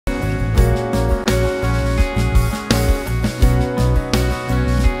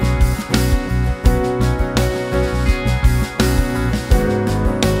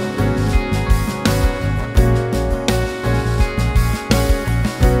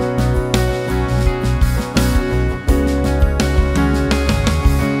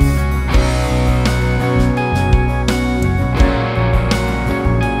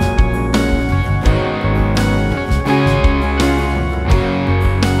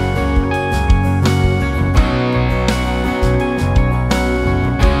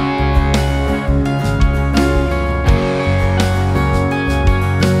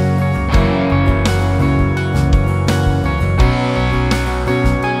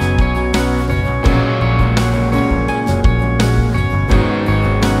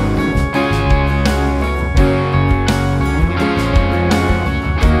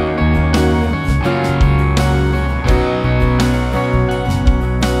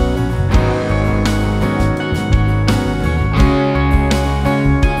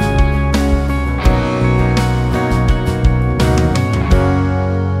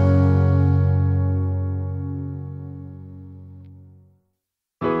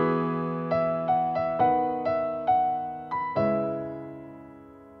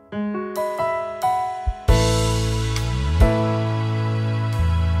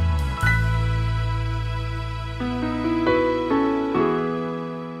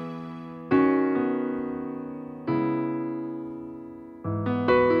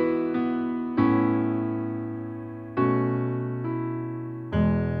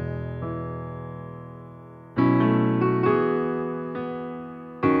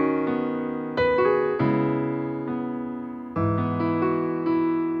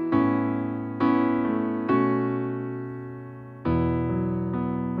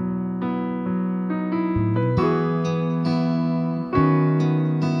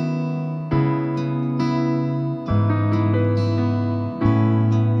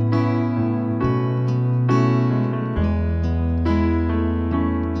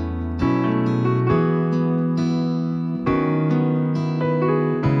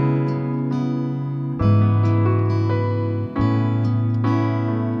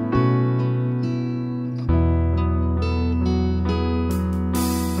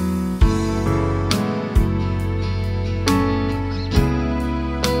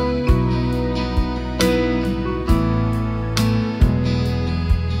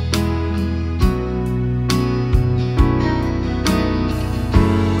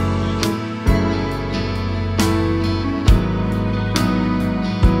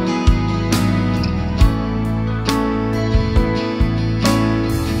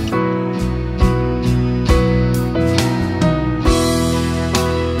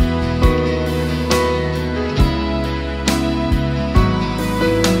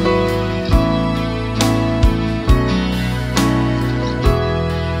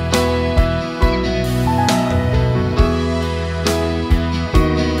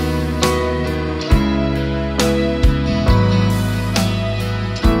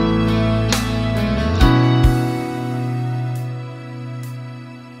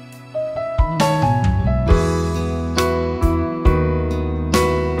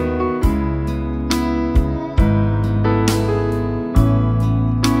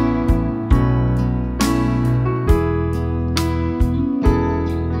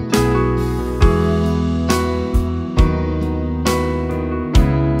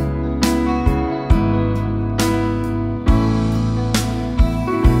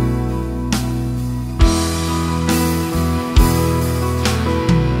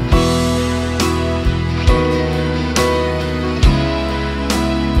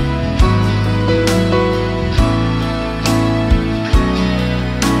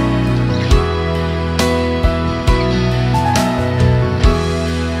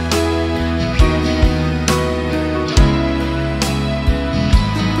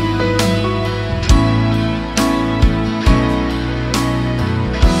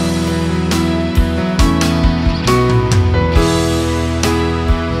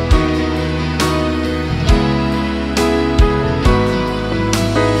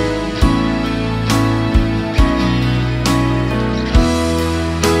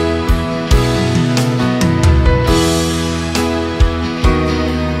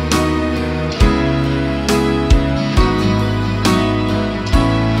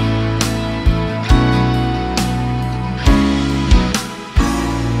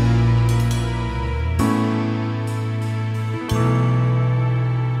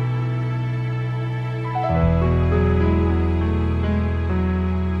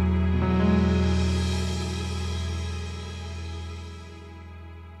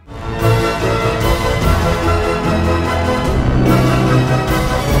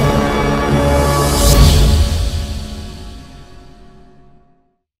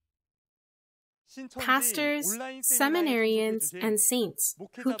pastors, seminarians, and saints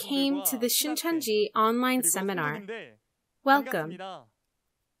who came to the 신천지 online seminar. Welcome.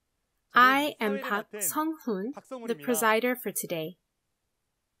 I am Park Sung-hoon, the presider for today.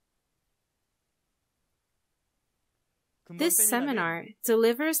 This seminar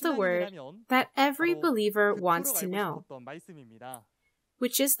delivers the word that every believer wants to know,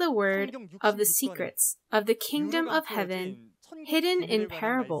 which is the word of the secrets of the kingdom of heaven hidden in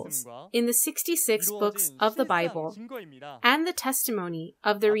parables in the 66 books of the Bible and the testimony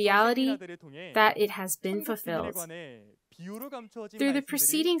of the reality that it has been fulfilled. Through the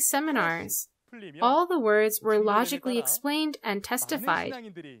preceding seminars, all the words were logically explained and testified,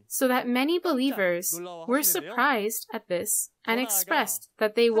 so that many believers were surprised at this and expressed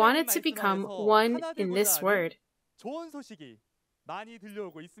that they wanted to become one in this word.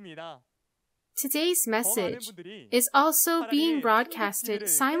 Today's message is also being broadcasted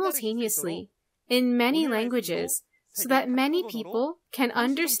simultaneously in many languages so that many people can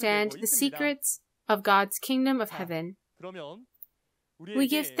understand the secrets of God's kingdom of heaven. We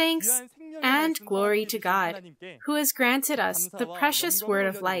give thanks and glory to God, who has granted us the precious word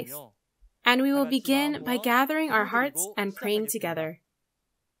of life, and we will begin by gathering our hearts and praying together.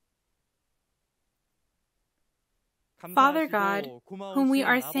 Father God, whom we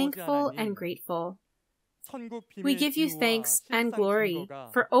are thankful and grateful, we give you thanks and glory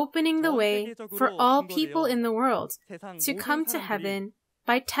for opening the way for all people in the world to come to heaven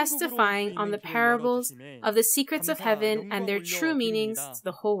by testifying on the parables of the secrets of heaven and their true meanings to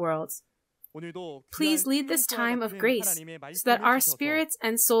the whole world. Please lead this time of grace so that our spirits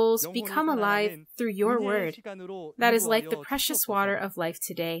and souls become alive through your word that is like the precious water of life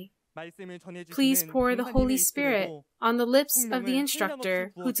today. Please pour the Holy Spirit on the lips of the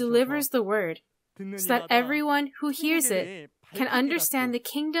instructor who delivers the word so that everyone who hears it can understand the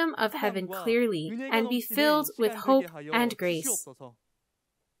kingdom of heaven clearly and be filled with hope and grace.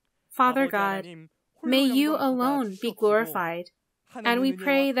 Father God, may you alone be glorified, and we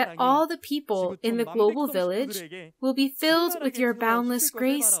pray that all the people in the global village will be filled with your boundless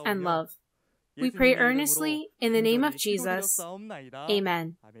grace and love. We pray earnestly in the name of Jesus.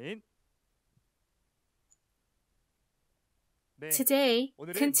 Amen. Today,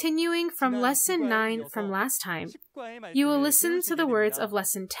 continuing from Lesson 9 from last time, you will listen to the words of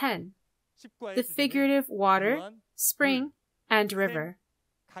Lesson 10, the figurative water, spring, and river.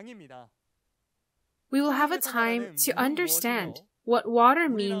 We will have a time to understand what water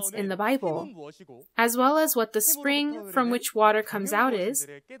means in the Bible, as well as what the spring from which water comes out is,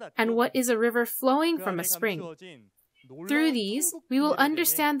 and what is a river flowing from a spring. Through these, we will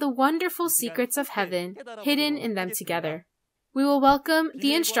understand the wonderful secrets of heaven hidden in them together. We will welcome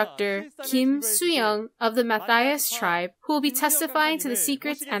the instructor, Kim Soo-young of the Matthias tribe, who will be testifying to the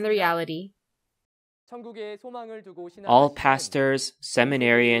secrets and the reality. All pastors,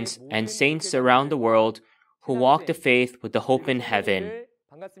 seminarians, and saints around the world who walk the faith with the hope in heaven,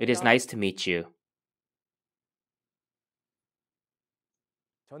 it is nice to meet you.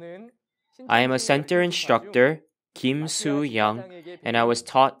 I am a center instructor, Kim Soo-young, and I was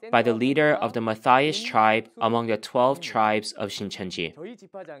taught by the leader of the Matthias tribe among the 12 tribes of 신천지.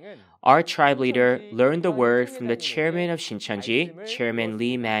 Our tribe leader learned the word from the chairman of 신천지, Chairman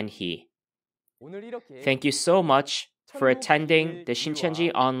Lee Man-hee. Thank you so much for attending the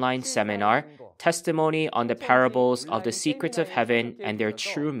신천지 online seminar, Testimony on the Parables of the Secrets of Heaven and Their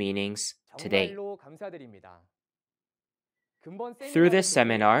True Meanings today. Through this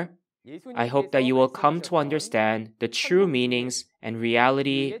seminar, I hope that you will come to understand the true meanings and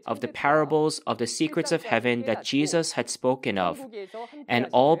reality of the parables of the secrets of heaven that Jesus had spoken of, and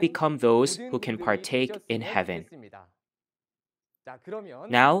all become those who can partake in heaven.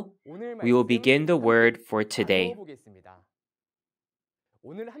 Now, we will begin the word for today.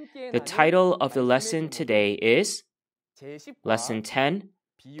 The title of the lesson today is Lesson 10,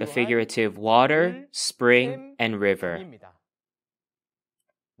 the figurative water, spring, and river.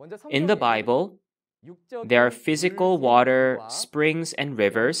 In the Bible, there are physical water, springs, and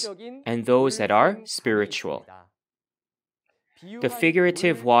rivers, and those that are spiritual. The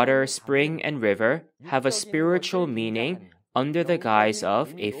figurative water, spring, and river have a spiritual meaning under the guise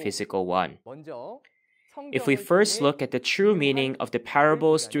of a physical one. If we first look at the true meaning of the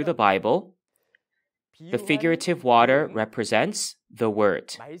parables through the Bible, the figurative water represents the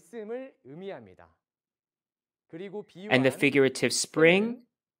Word, and the figurative spring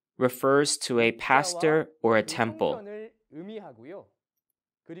refers to a pastor or a temple,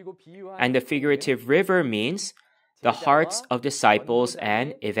 and the figurative river means the hearts of disciples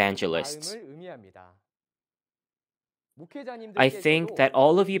and evangelists. I think that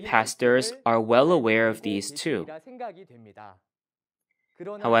all of you pastors are well aware of these too.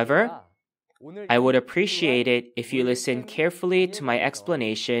 However, I would appreciate it if you listen carefully to my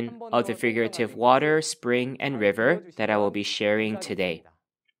explanation of the figurative water, spring, and river that I will be sharing today.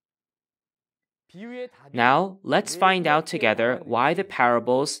 Now, let's find out together why the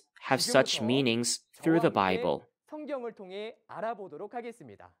parables have such meanings through the Bible.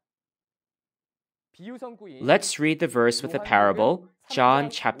 Let's read the verse with the parable, John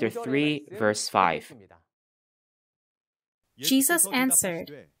chapter 3, verse 5. Jesus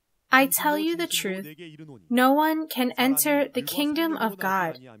answered, I tell you the truth, no one can enter the kingdom of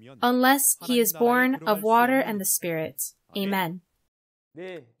God unless he is born of water and the Spirit. Amen.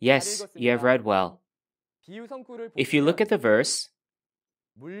 Yes, you have read well. If you look at the verse,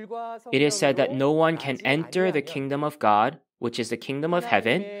 it is said that no one can enter the kingdom of God, which is the kingdom of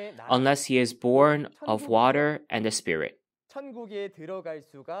heaven, unless he is born of water and the Spirit.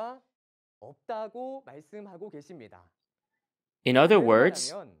 In other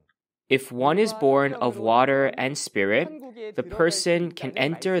words, if one is born of water and Spirit, the person can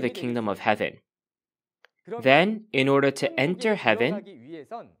enter the kingdom of heaven. Then, in order to enter heaven,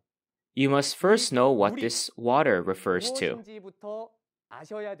 you must first know what this water refers to.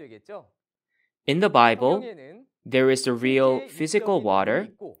 In the Bible, there is the real physical water,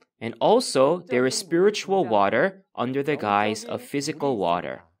 and also there is spiritual water under the guise of physical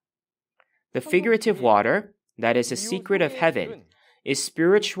water. The figurative water, that is the secret of heaven, is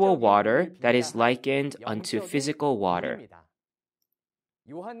spiritual water that is likened unto physical water.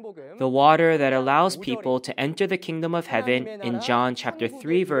 The water that allows people to enter the kingdom of heaven in John chapter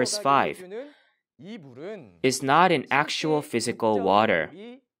 3 verse 5 is not an actual physical water.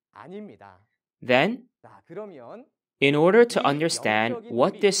 Then, in order to understand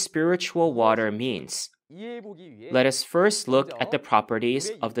what this spiritual water means, let us first look at the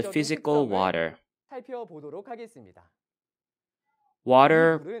properties of the physical water.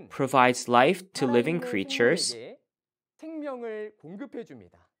 Water provides life to living creatures.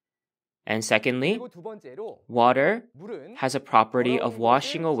 And secondly, water has a property of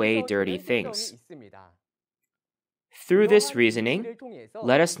washing away dirty things. Through this reasoning,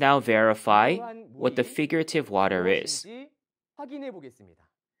 let us now verify what the figurative water is.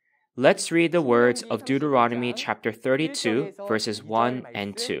 Let's read the words of Deuteronomy chapter 32, verses 1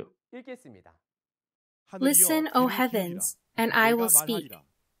 and 2. Listen, O heavens, and I will speak.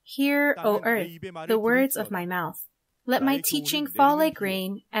 Hear, O earth, the words of my mouth. Let my teaching fall like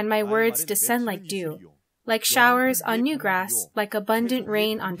rain, and my words descend like dew, like showers on new grass, like abundant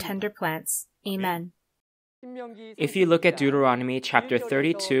rain on tender plants. Amen. If you look at Deuteronomy chapter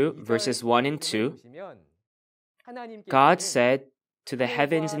 32, verses 1 and 2, God said to the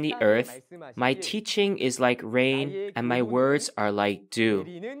heavens and the earth, my teaching is like rain, and my words are like dew.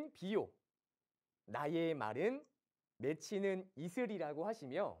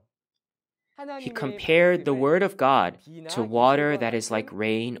 He compared the word of God to water that is like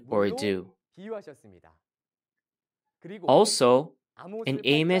rain or dew. Also, in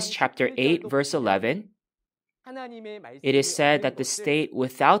Amos chapter 8, verse 11, it is said that the state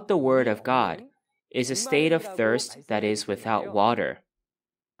without the word of God is a state of thirst that is without water.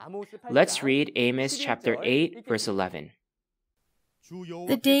 Let's read Amos chapter 8, verse 11.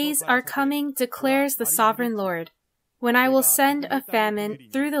 The days are coming, declares the sovereign Lord, when I will send a famine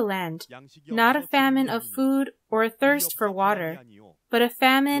through the land, not a famine of food or a thirst for water, but a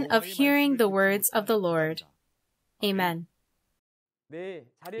famine of hearing the words of the Lord. Amen.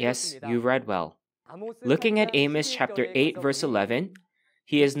 Yes, you read well. Looking at Amos chapter 8, verse 11,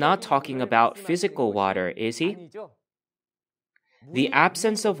 he is not talking about physical water, is he? The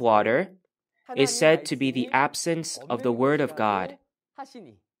absence of water is said to be the absence of the Word of God.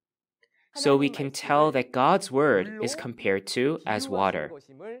 So we can tell that God's Word is compared to as water.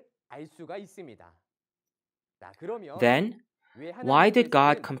 Then, why did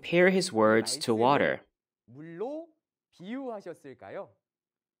God compare His words to water?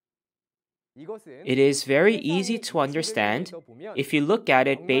 It is very easy to understand if you look at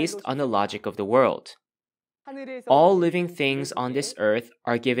it based on the logic of the world. All living things on this earth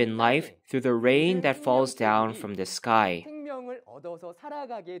are given life through the rain that falls down from the sky.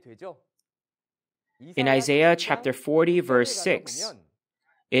 In Isaiah chapter 40, verse 6,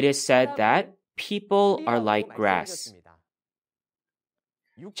 it is said that people are like grass.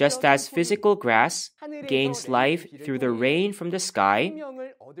 Just as physical grass gains life through the rain from the sky,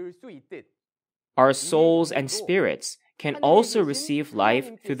 our souls and spirits can also receive life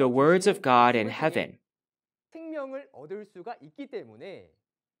through the words of God in heaven.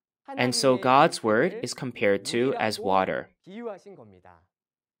 And so God's word is compared to as water.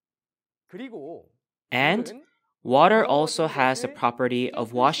 And water also has the property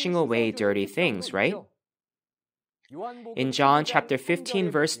of washing away dirty things, right? In John chapter 15,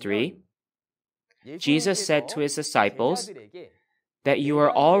 verse 3, Jesus said to his disciples that you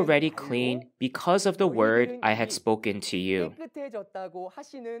are already clean because of the word I had spoken to you.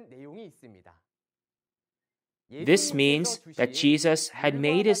 This means that Jesus had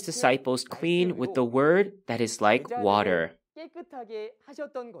made his disciples clean with the word that is like water.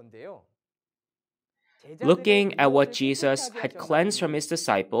 Looking at what Jesus had cleansed from his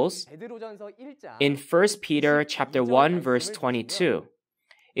disciples, in 1 Peter chapter 1 verse 22,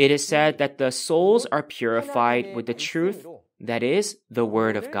 it is said that the souls are purified with the truth that is the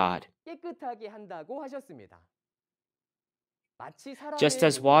word of God. Just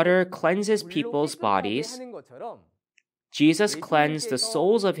as water cleanses people's bodies, Jesus cleansed the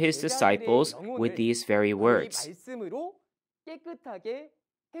souls of his disciples with these very words.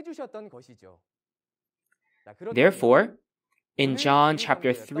 Therefore, in John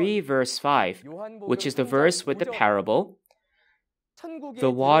chapter 3 verse 5, which is the verse with the parable, the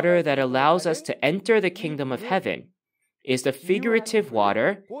water that allows us to enter the kingdom of heaven is the figurative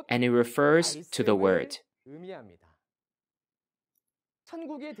water, and it refers to the word.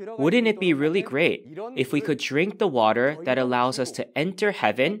 Wouldn't it be really great if we could drink the water that allows us to enter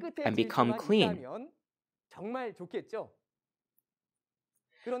heaven and become clean?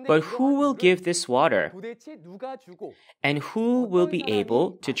 But who will give this water? And who will be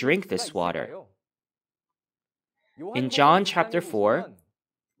able to drink this water? In John chapter 4,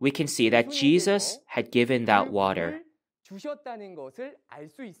 we can see that Jesus had given that water.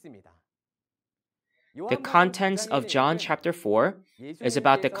 The contents of John chapter 4 is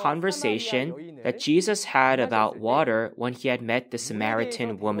about the conversation that Jesus had about water when he had met the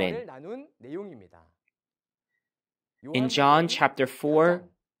Samaritan woman. In John chapter 4,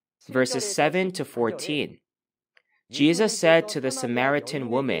 verses 7 to 14, Jesus said to the Samaritan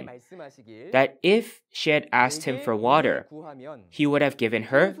woman that if she had asked him for water, he would have given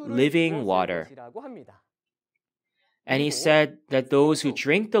her living water. And he said that those who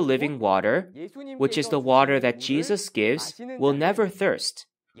drink the living water, which is the water that Jesus gives, will never thirst,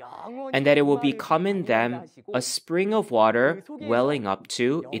 and that it will become in them a spring of water welling up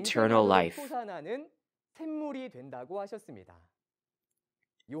to eternal life.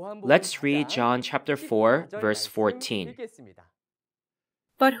 Let's read John chapter 4, verse 14.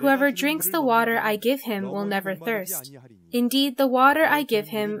 But whoever drinks the water I give him will never thirst. Indeed, the water I give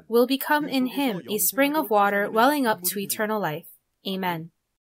him will become in him a spring of water welling up to eternal life. Amen.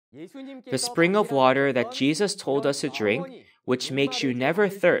 The spring of water that Jesus told us to drink, which makes you never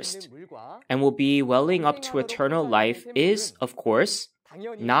thirst, and will be welling up to eternal life, is, of course,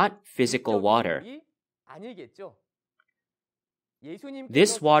 not physical water.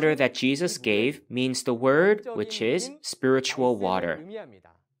 This water that Jesus gave means the Word, which is spiritual water.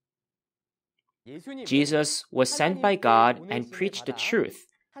 Jesus was sent by God and preached the truth,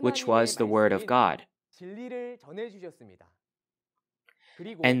 which was the Word of God.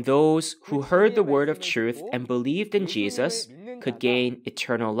 And those who heard the word of truth and believed in Jesus could gain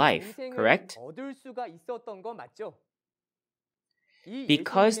eternal life, correct?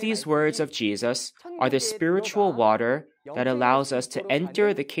 Because these words of Jesus are the spiritual water that allows us to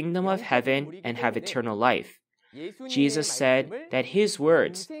enter the kingdom of heaven and have eternal life, Jesus said that his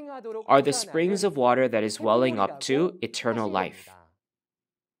words are the springs of water that is welling up to eternal life.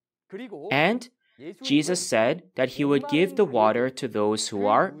 And Jesus said that he would give the water to those who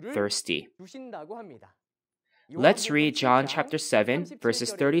are thirsty. Let's read John chapter 7,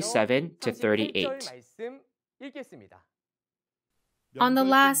 verses 37 to 38. On the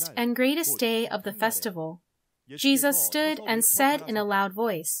last and greatest day of the festival, Jesus stood and said in a loud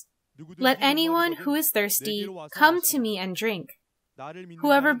voice, "Let anyone who is thirsty come to me and drink.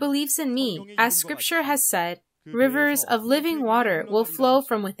 Whoever believes in me, as Scripture has said, rivers of living water will flow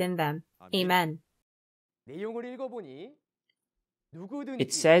from within them." Amen.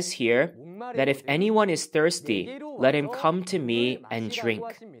 It says here that if anyone is thirsty, let him come to me and drink.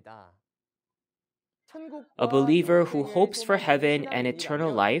 A believer who hopes for heaven and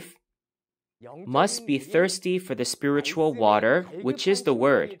eternal life must be thirsty for the spiritual water, which is the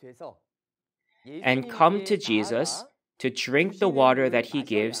Word, and come to Jesus to drink the water that he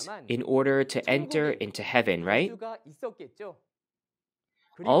gives in order to enter into heaven, right?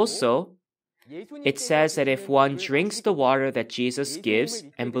 Also, it says that if one drinks the water that Jesus gives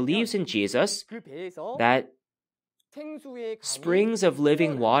and believes in Jesus, that springs of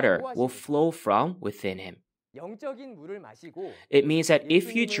living water will flow from within him. It means that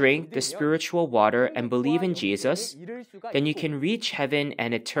if you drink the spiritual water and believe in Jesus, then you can reach heaven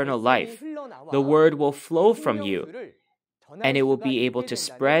and eternal life. The word will flow from you, and it will be able to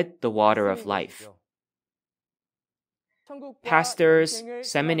spread the water of life. Pastors,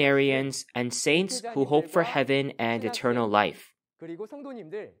 seminarians, and saints who hope for heaven and eternal life.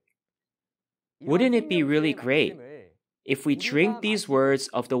 Wouldn't it be really great if we drink these words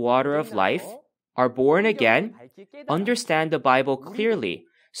of the water of life, are born again, understand the Bible clearly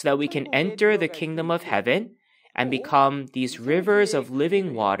so that we can enter the kingdom of heaven and become these rivers of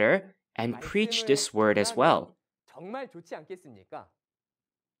living water and preach this word as well?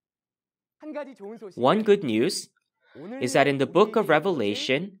 One good news is that in the book of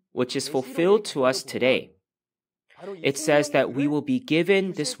Revelation, which is fulfilled to us today, it says that we will be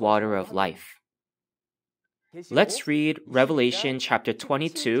given this water of life. Let's read Revelation chapter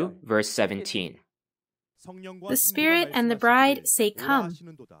 22, verse 17. The Spirit and the bride say, "Come."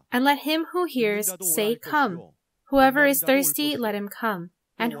 And let him who hears say, "Come." Whoever is thirsty, let him come.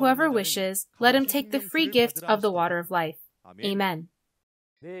 And whoever wishes, let him take the free gift of the water of life. Amen.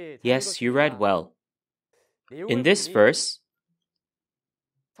 Yes, you read well. In this verse,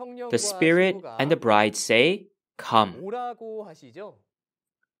 the Spirit and the bride say, "Come."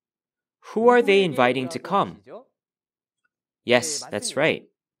 Who are they inviting to come? Yes, that's right.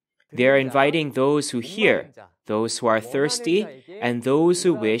 They are inviting those who hear, those who are thirsty, and those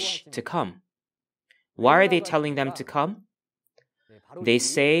who wish to come. Why are they telling them to come? They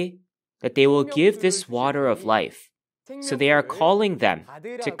say that they will give this water of life. So they are calling them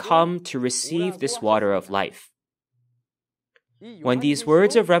to come to receive this water of life. When these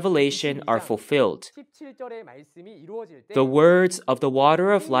words of Revelation are fulfilled, the words of the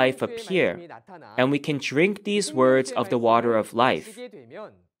water of life appear, and we can drink these words of the water of life.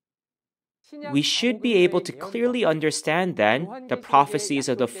 We should be able to clearly understand then the prophecies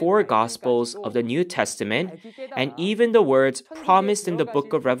of the four Gospels of the New Testament and even the words promised in the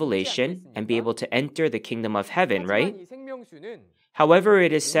book of Revelation and be able to enter the kingdom of heaven, right? However,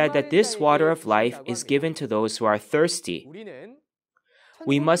 it is said that this water of life is given to those who are thirsty.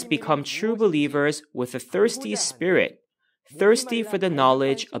 We must become true believers with a thirsty spirit, thirsty for the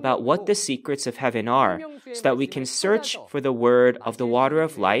knowledge about what the secrets of heaven are, so that we can search for the word of the water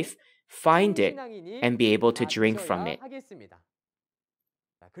of life, find it, and be able to drink from it.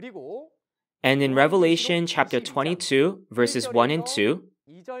 And in Revelation chapter 22, verses 1 and 2,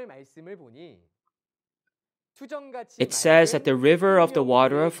 it says that the river of the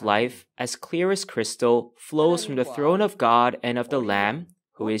water of life, as clear as crystal, flows from the throne of God and of the Lamb,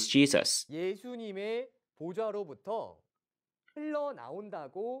 who is Jesus.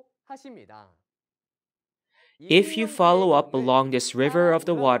 If you follow up along this river of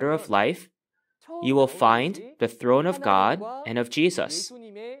the water of life, you will find the throne of God and of Jesus.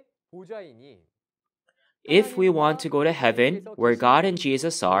 If we want to go to heaven, where God and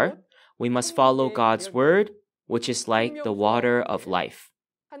Jesus are, we must follow God's word, which is like the water of life.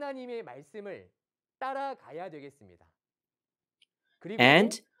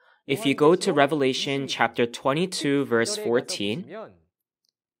 And if you go to Revelation chapter 22, verse 14,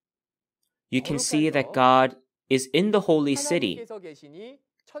 you can see that God is in the holy city.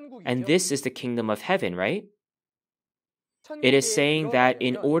 And this is the kingdom of heaven, right? It is saying that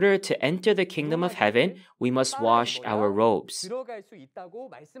in order to enter the kingdom of heaven, we must wash our robes.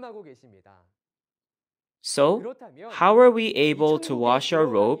 So, how are we able to wash our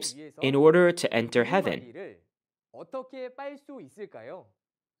robes in order to enter heaven?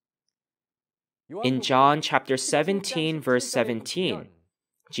 In John chapter 17, verse 17,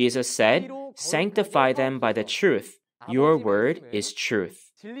 Jesus said, "Sanctify them by the truth. Your word is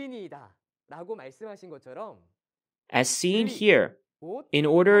truth." As seen here, in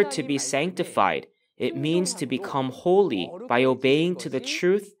order to be sanctified, it means to become holy by obeying to the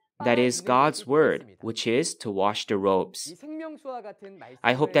truth that is God's word, which is to wash the robes.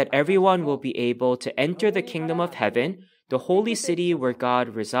 I hope that everyone will be able to enter the kingdom of heaven, the holy city where God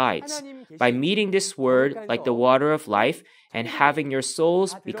resides, by meeting this word like the water of life and having your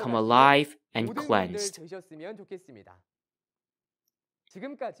souls become alive and cleansed.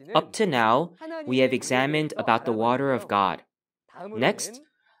 Up to now, we have examined about the water of God. Next,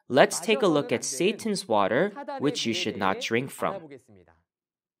 let's take a look at Satan's water, which you should not drink from.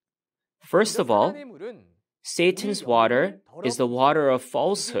 First of all, Satan's water is the water of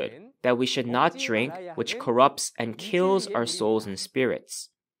falsehood that we should not drink, which corrupts and kills our souls and spirits.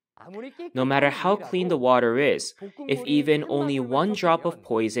 No matter how clean the water is, if even only one drop of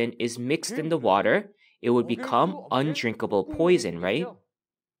poison is mixed in the water, it would become undrinkable poison, right?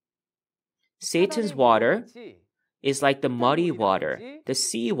 Satan's water is like the muddy water, the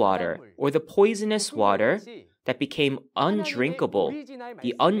sea water, or the poisonous water that became undrinkable,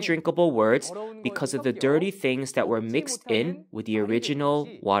 the undrinkable words because of the dirty things that were mixed in with the original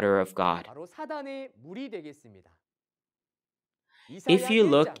water of God. If you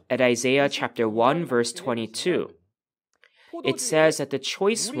look at Isaiah chapter 1 verse 22, it says that the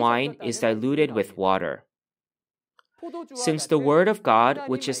choice wine is diluted with water. Since the word of God,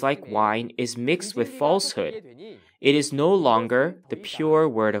 which is like wine, is mixed with falsehood, it is no longer the pure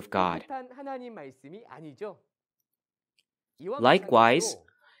word of God. Likewise,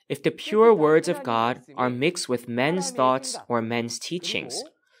 if the pure words of God are mixed with men's thoughts or men's teachings,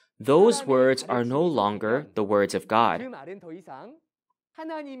 those words are no longer the words of God.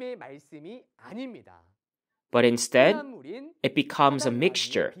 But instead, it becomes a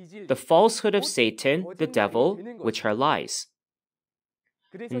mixture, the falsehood of Satan, the devil, which are lies.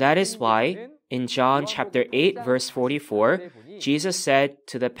 And that is why, in John chapter 8, verse 44, Jesus said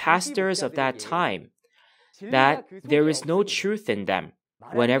to the pastors of that time that there is no truth in them.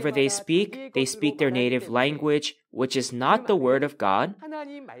 Whenever they speak their native language, which is not the word of God,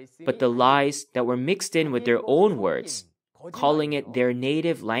 but the lies that were mixed in with their own words, calling it their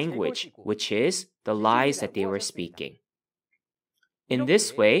native language, which is the lies that they were speaking. In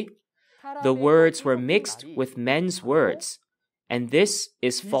this way, the words were mixed with men's words, and this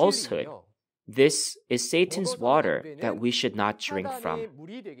is falsehood. This is Satan's water that we should not drink from.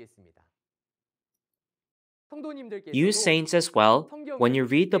 You saints as well, when you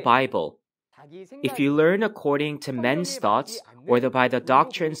read the Bible, if you learn according to men's thoughts or by the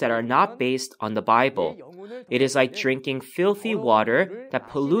doctrines that are not based on the Bible, it is like drinking filthy water that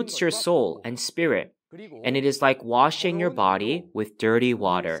pollutes your soul and spirit, and it is like washing your body with dirty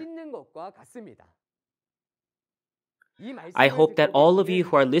water. I hope that all of you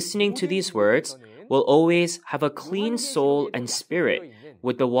who are listening to these words will always have a clean soul and spirit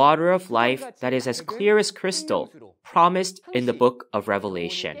with the water of life that is as clear as crystal, promised in the book of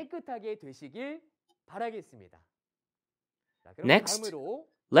Revelation. Next,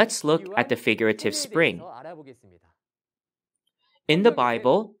 let's look at the figurative spring. In the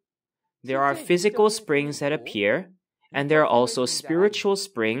Bible, there are physical springs that appear, and there are also spiritual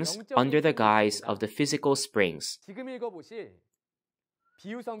springs under the guise of the physical springs.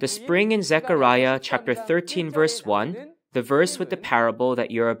 The spring in Zechariah chapter 13 verse 1, the verse with the parable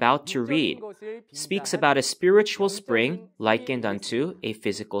that you're about to read, speaks about a spiritual spring likened unto a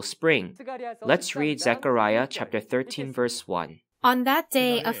physical spring. Let's read Zechariah chapter 13 verse 1. On that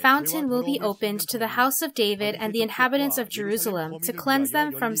day, a fountain will be opened to the house of David and the inhabitants of Jerusalem to cleanse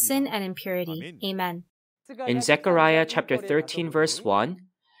them from sin and impurity. Amen. In Zechariah chapter 13 verse 1,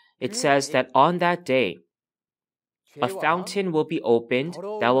 it says that on that day, a fountain will be opened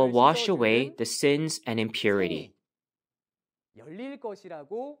that will wash away the sins and impurity.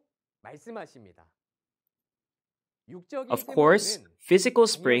 Of course, physical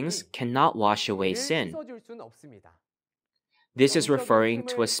springs cannot wash away sin. This is referring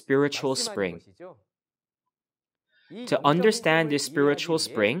to a spiritual spring. To understand this spiritual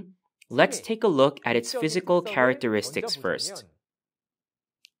spring, let's take a look at its physical characteristics first.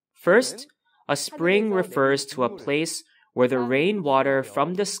 First, a spring refers to a place where the rainwater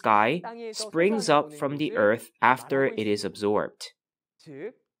from the sky springs up from the earth after it is absorbed.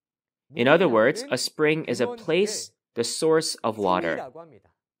 In other words, a spring is a place, the source of water.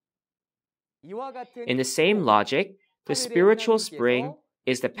 In the same logic, the spiritual spring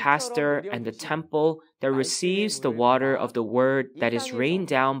is the pastor and the temple that receives the water of the word that is rained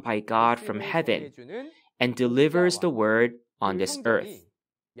down by God from heaven and delivers the word on this earth.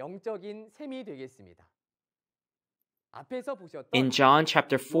 In John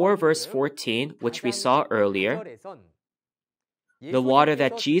chapter 4 verse 14, which we saw earlier, the water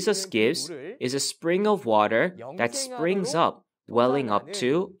that Jesus gives is a spring of water that springs up, welling up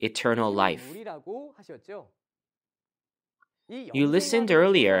to eternal life. You listened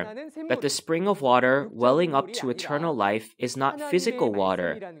earlier that the spring of water welling up to eternal life is not physical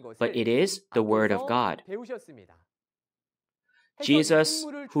water, but it is the Word of God. Jesus,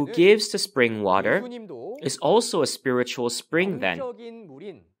 who gives the spring water, is also a spiritual spring then,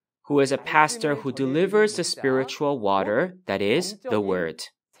 who is a pastor who delivers the spiritual water, that is, the Word.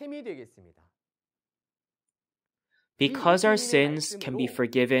 Because our sins can be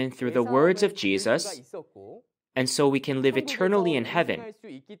forgiven through the words of Jesus, and so we can live eternally in heaven,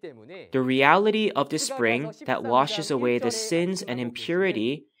 the reality of the spring that washes away the sins and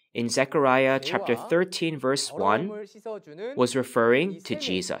impurity in Zechariah chapter 13 verse 1 was referring to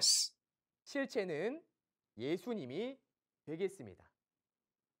Jesus.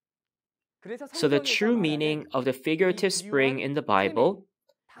 So the true meaning of the figurative spring in the Bible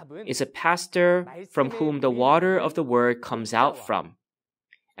is a pastor from whom the water of the word comes out from,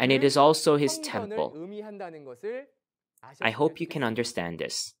 and it is also his temple. I hope you can understand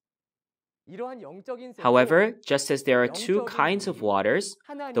this. However, just as there are two kinds of waters,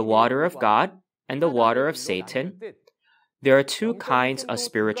 the water of God and the water of Satan, there are two kinds of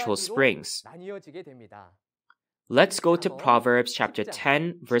spiritual springs. Let's go to Proverbs chapter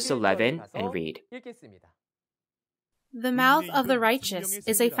 10, verse 11 and read. The mouth of the righteous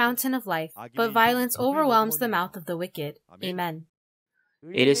is a fountain of life, but violence overwhelms the mouth of the wicked. Amen.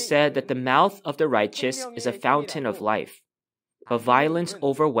 It is said that the mouth of the righteous is a fountain of life, but violence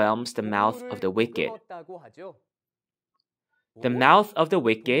overwhelms the mouth of the wicked. The mouth of the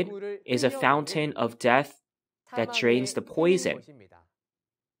wicked is a fountain of death that drains the poison.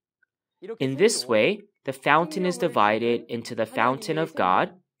 In this way, the fountain is divided into the fountain of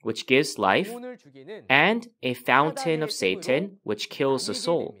God, which gives life, and a fountain of Satan, which kills the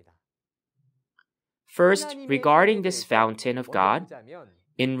soul. First, regarding this fountain of God,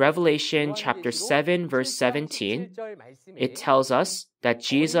 in Revelation chapter 7, verse 17, it tells us that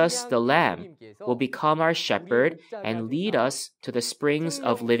Jesus, the Lamb, will become our shepherd and lead us to the springs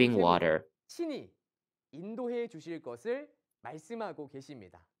of living water.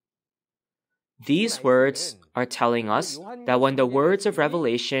 These words are telling us that when the words of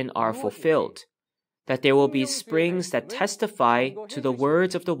Revelation are fulfilled, that there will be springs that testify to the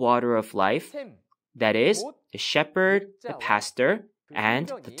words of the water of life, that is, the shepherd, the pastor,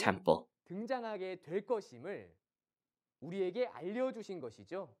 and the temple.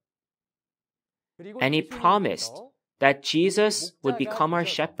 And he promised that Jesus would become our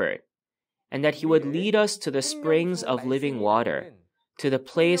shepherd, and that he would lead us to the springs of living water, to the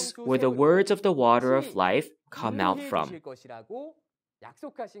place where the words of the water of life come out from.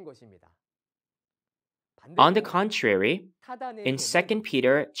 On the contrary, in 2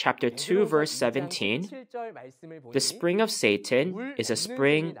 Peter chapter 2 verse 17, the spring of Satan is a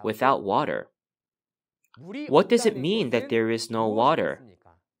spring without water. What does it mean that there is no water?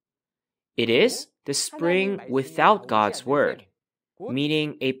 It is the spring without God's word,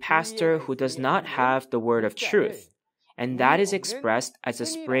 meaning a pastor who does not have the word of truth, and that is expressed as a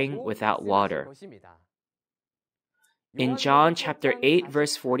spring without water. In John chapter 8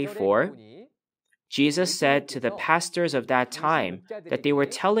 verse 44, Jesus said to the pastors of that time that they were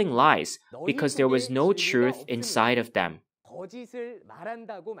telling lies because there was no truth inside of them.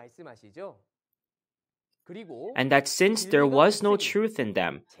 And that since there was no truth in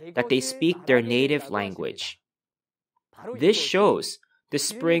them, that they speak their native language. This shows the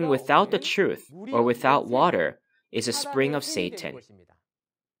spring without the truth or without water is a spring of Satan.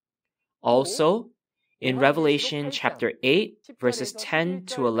 Also, in Revelation chapter 8, verses 10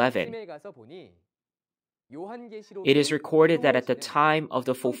 to 11, it is recorded that at the time of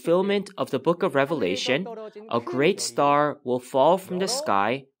the fulfillment of the book of Revelation, a great star will fall from the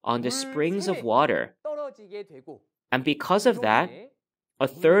sky on the springs of water. And because of that, a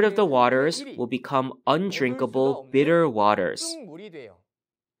third of the waters will become undrinkable, bitter waters.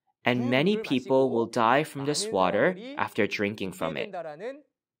 And many people will die from this water after drinking from it.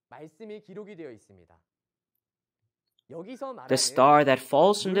 The star that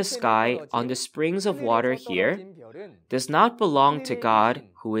falls from the sky on the springs of water here does not belong to God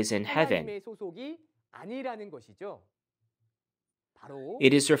who is in heaven.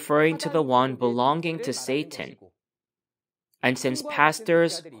 It is referring to the one belonging to Satan. And since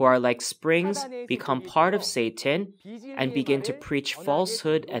pastors who are like springs become part of Satan and begin to preach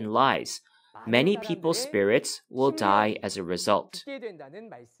falsehood and lies, many people's spirits will die as a result.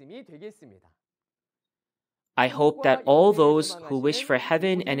 I hope that all those who wish for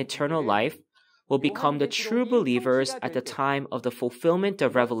heaven and eternal life will become the true believers at the time of the fulfillment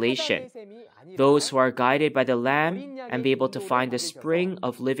of Revelation, those who are guided by the Lamb and be able to find the spring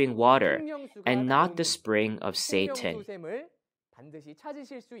of living water and not the spring of Satan.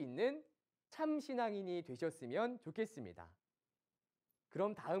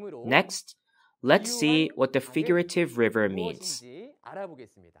 Next, let's see what the figurative river means.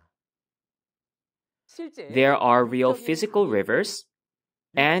 There are real physical rivers,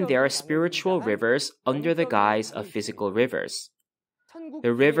 and there are spiritual rivers under the guise of physical rivers.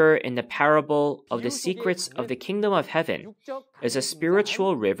 The river in the parable of the secrets of the kingdom of heaven is a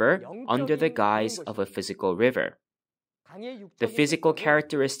spiritual river under the guise of a physical river. The physical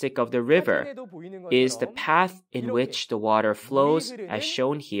characteristic of the river is the path in which the water flows, as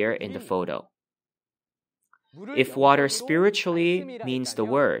shown here in the photo. If water spiritually means the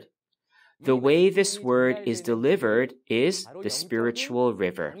word, the way this word is delivered is the spiritual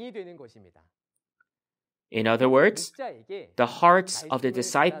river. In other words, the hearts of the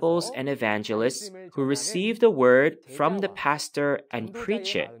disciples and evangelists who receive the word from the pastor and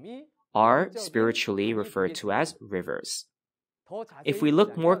preach it are spiritually referred to as rivers. If we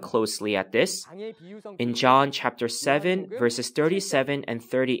look more closely at this, in John chapter 7, verses 37 and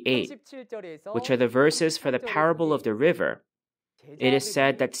 38, which are the verses for the parable of the river, it is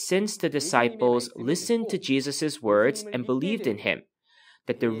said that since the disciples listened to Jesus' words and believed in him,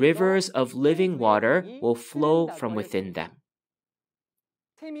 that the rivers of living water will flow from within them.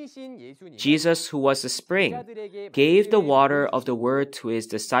 Jesus, who was the spring, gave the water of the word to his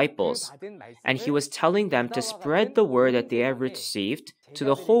disciples, and he was telling them to spread the word that they have received to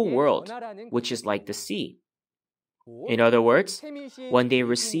the whole world, which is like the sea. In other words, when they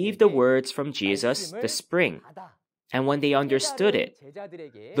received the words from Jesus, the spring, and when they understood it,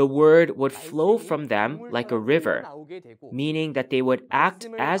 the word would flow from them like a river, meaning that they would act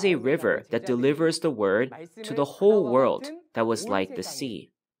as a river that delivers the word to the whole world that was like the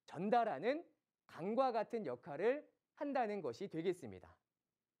sea.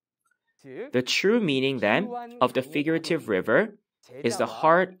 The true meaning, then, of the figurative river is the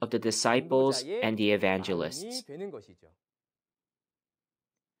heart of the disciples and the evangelists.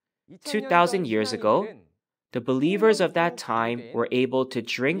 2,000 years ago, the believers of that time were able to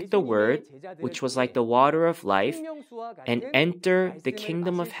drink the word, which was like the water of life, and enter the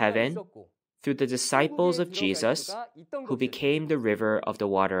kingdom of heaven through the disciples of Jesus, who became the river of the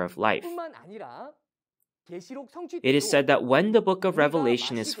water of life. It is said that when the book of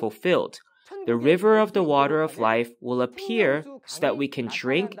Revelation is fulfilled, the river of the water of life will appear so that we can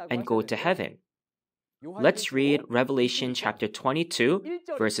drink and go to heaven. Let's read Revelation chapter 22,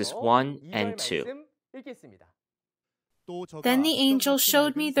 verses 1 and 2. Then the angel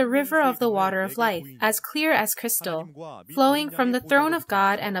showed me the river of the water of life, as clear as crystal, flowing from the throne of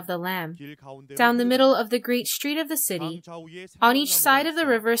God and of the Lamb, down the middle of the great street of the city. On each side of the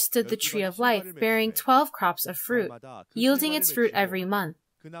river stood the tree of life, bearing 12 crops of fruit, yielding its fruit every month,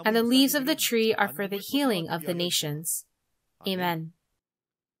 and the leaves of the tree are for the healing of the nations. Amen.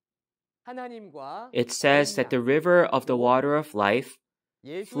 It says that the river of the water of life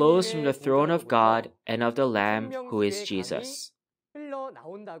flows from the throne of God and of the Lamb, who is Jesus.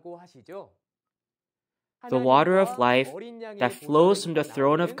 The water of life that flows from the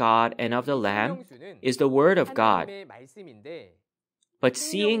throne of God and of the Lamb is the Word of God. But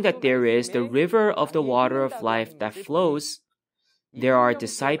seeing that there is the river of the water of life that flows, there are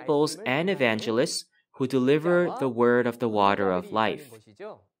disciples and evangelists who deliver the word of the water of life.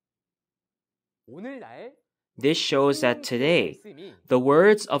 This shows that today, the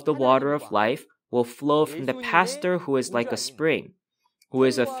words of the water of life will flow from the pastor who is like a spring, who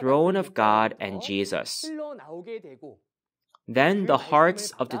is a throne of God and Jesus. Then the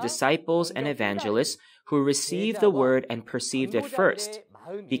hearts of the disciples and evangelists who received the word and perceived it first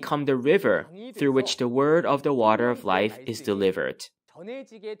become the river through which the word of the water of life is delivered.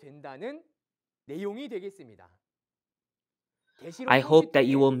 I hope that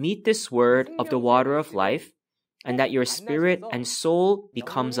you will meet this word of the water of life and that your spirit and soul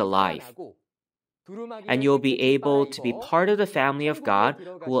becomes alive. And you'll be able to be part of the family of God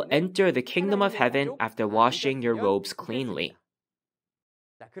who will enter the kingdom of heaven after washing your robes cleanly.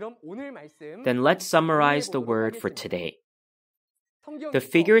 Then let's summarize the word for today. The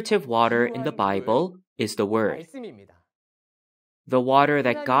figurative water in the Bible is the Word. The water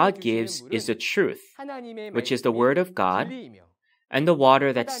that God gives is the truth, which is the Word of God, and the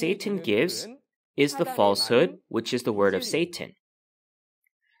water that Satan gives is the falsehood, which is the word of Satan.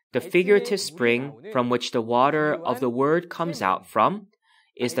 The figurative spring from which the water of the word comes out from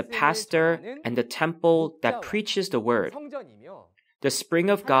is the pastor and the temple that preaches the word. The spring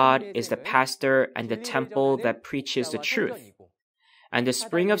of God is the pastor and the temple that preaches the truth. And the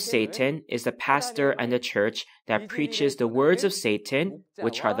spring of Satan is the pastor and the church that preaches the words of Satan,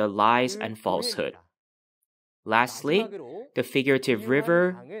 which are the lies and falsehood. Lastly, the figurative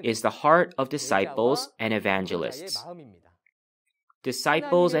river is the heart of disciples and evangelists.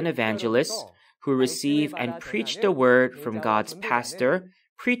 Disciples and evangelists who receive and preach the word from God's pastor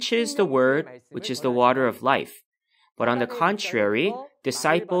preaches the word, which is the water of life. But on the contrary,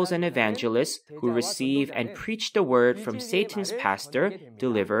 disciples and evangelists who receive and preach the word from Satan's pastor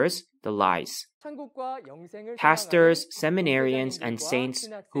delivers the lies. Pastors, seminarians, and saints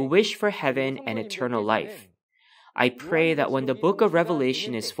who wish for heaven and eternal life, I pray that when the book of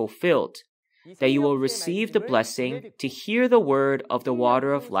Revelation is fulfilled, that you will receive the blessing to hear the word of the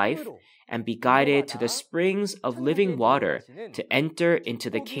water of life and be guided to the springs of living water to enter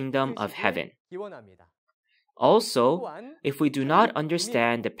into the kingdom of heaven. Also, if we do not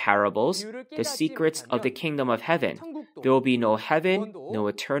understand the parables, the secrets of the kingdom of heaven, there will be no heaven, no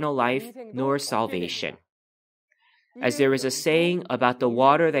eternal life, nor salvation. As there is a saying about the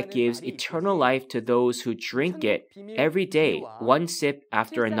water that gives eternal life to those who drink it every day, one sip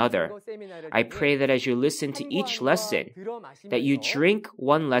after another, I pray that as you listen to each lesson, that you drink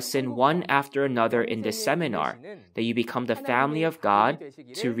one lesson one after another in this seminar, that you become the family of God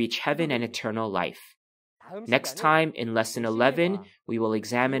to reach heaven and eternal life. Next time, in Lesson 11, we will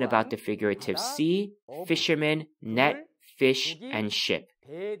examine about the figurative sea, fisherman, net, fish, and ship.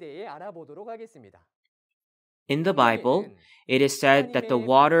 In the Bible, it is said that the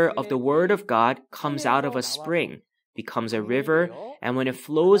water of the Word of God comes out of a spring, becomes a river, and when it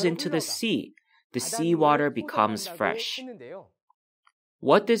flows into the sea water becomes fresh.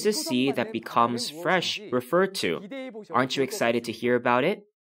 What does the sea that becomes fresh refer to? Aren't you excited to hear about it?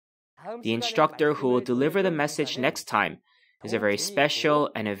 The instructor who will deliver the message next time is a very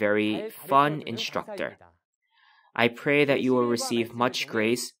special and a very fun instructor. I pray that you will receive much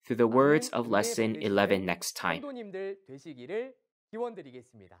grace through the words of Lesson 11 next time.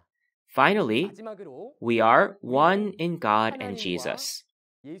 Finally, we are one in God and Jesus.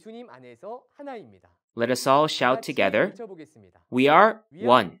 Let us all shout together, we are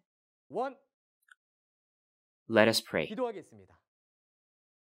one. Let us pray.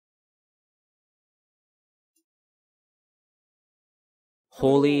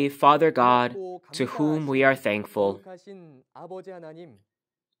 Holy Father God, to whom we are thankful,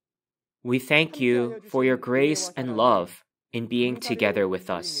 we thank you for your grace and love in being together with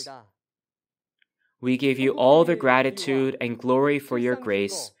us. We give you all the gratitude and glory for your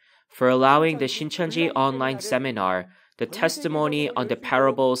grace, for allowing the Shincheonji online seminar, the testimony on the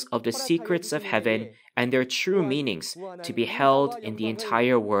parables of the secrets of heaven and their true meanings, to be held in the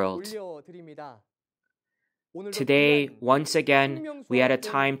entire world. Today, once again, we had a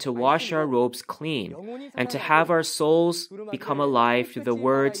time to wash our robes clean and to have our souls become alive through the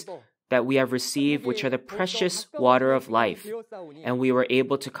words that we have received, which are the precious water of life, and we were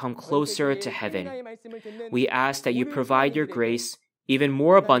able to come closer to heaven. We ask that you provide your grace even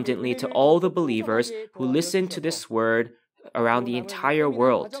more abundantly to all the believers who listen to this word around the entire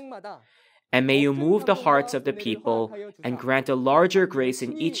world. And may you move the hearts of the people and grant a larger grace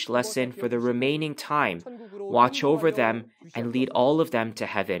in each lesson for the remaining time. Watch over them and lead all of them to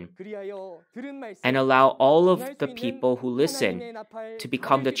heaven. And allow all of the people who listen to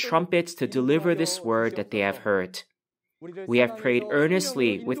become the trumpets to deliver this word that they have heard. We have prayed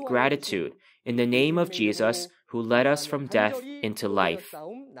earnestly with gratitude in the name of Jesus, who led us from death into life.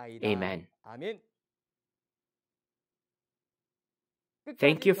 Amen.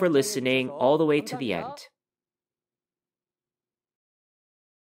 Thank you for listening all the way to the end.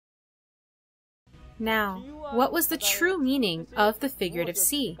 Now, what was the true meaning of the figurative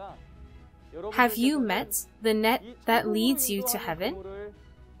sea? Have you met the net that leads you to heaven?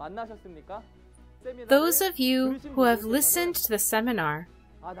 Those of you who have listened to the seminar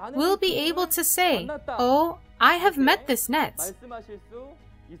will be able to say, "Oh, I have met this net."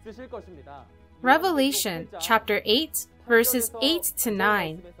 Revelation chapter 8, verses 8 to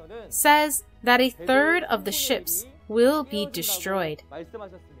 9 says that a third of the ships will be destroyed.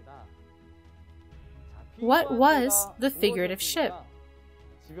 What was the figurative ship?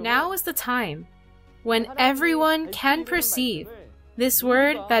 Now is the time when everyone can perceive this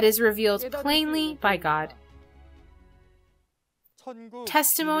word that is revealed plainly by God.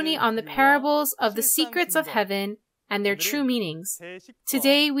 Testimony on the parables of the secrets of heaven and their true meanings.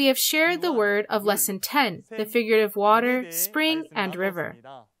 Today we have shared the word of Lesson 10, the figurative water, spring, and river.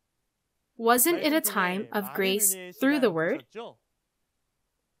 Wasn't it a time of grace through the word?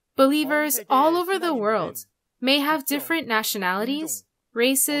 Believers all over the world may have different nationalities,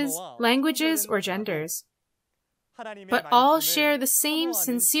 races, languages, or genders, but all share the same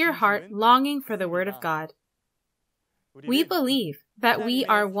sincere heart longing for the Word of God. We believe that we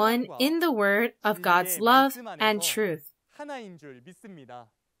are one in the Word of God's love and truth.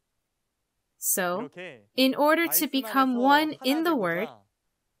 So, in order to become one in the Word,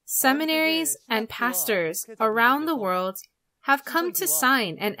 seminaries and pastors around the world have come to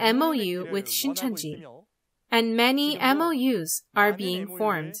sign an MOU with Shincheonji, and many MOUs are being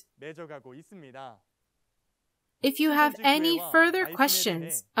formed. If you have any further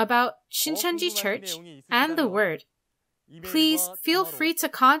questions about Shincheonji Church and the Word, please feel free to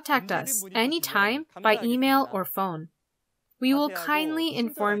contact us anytime by email or phone. We will kindly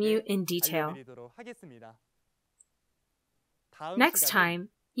inform you in detail. Next time,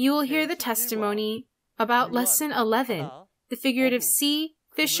 you will hear the testimony about Lesson 11, the figurative sea,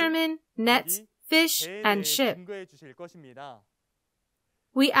 fishermen, nets, fish, and ship.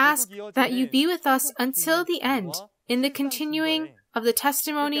 We ask that you be with us until the end in the continuing of the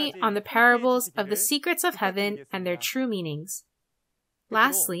testimony on the parables of the secrets of heaven and their true meanings.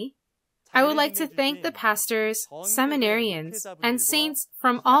 Lastly, I would like to thank the pastors, seminarians, and saints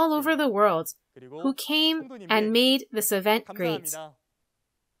from all over the world who came and made this event great.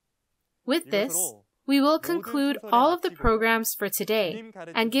 With this, we will conclude all of the programs for today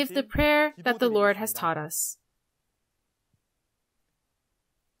and give the prayer that the Lord has taught us.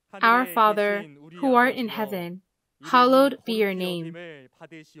 Our Father, who art in heaven, hallowed be your name.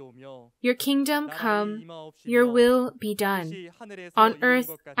 Your kingdom come, your will be done, on earth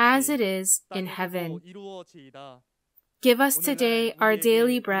as it is in heaven. Give us today our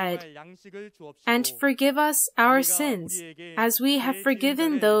daily bread, and forgive us our sins, as we have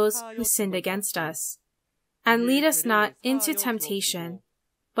forgiven those who sinned against us. And lead us not into temptation,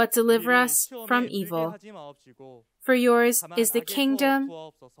 but deliver us from evil. For yours is the kingdom,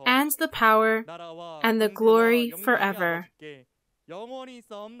 and the power, and the glory forever.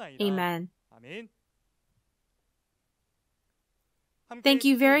 Amen. Thank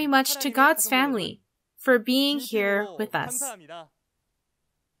you very much to God's family for being here with us.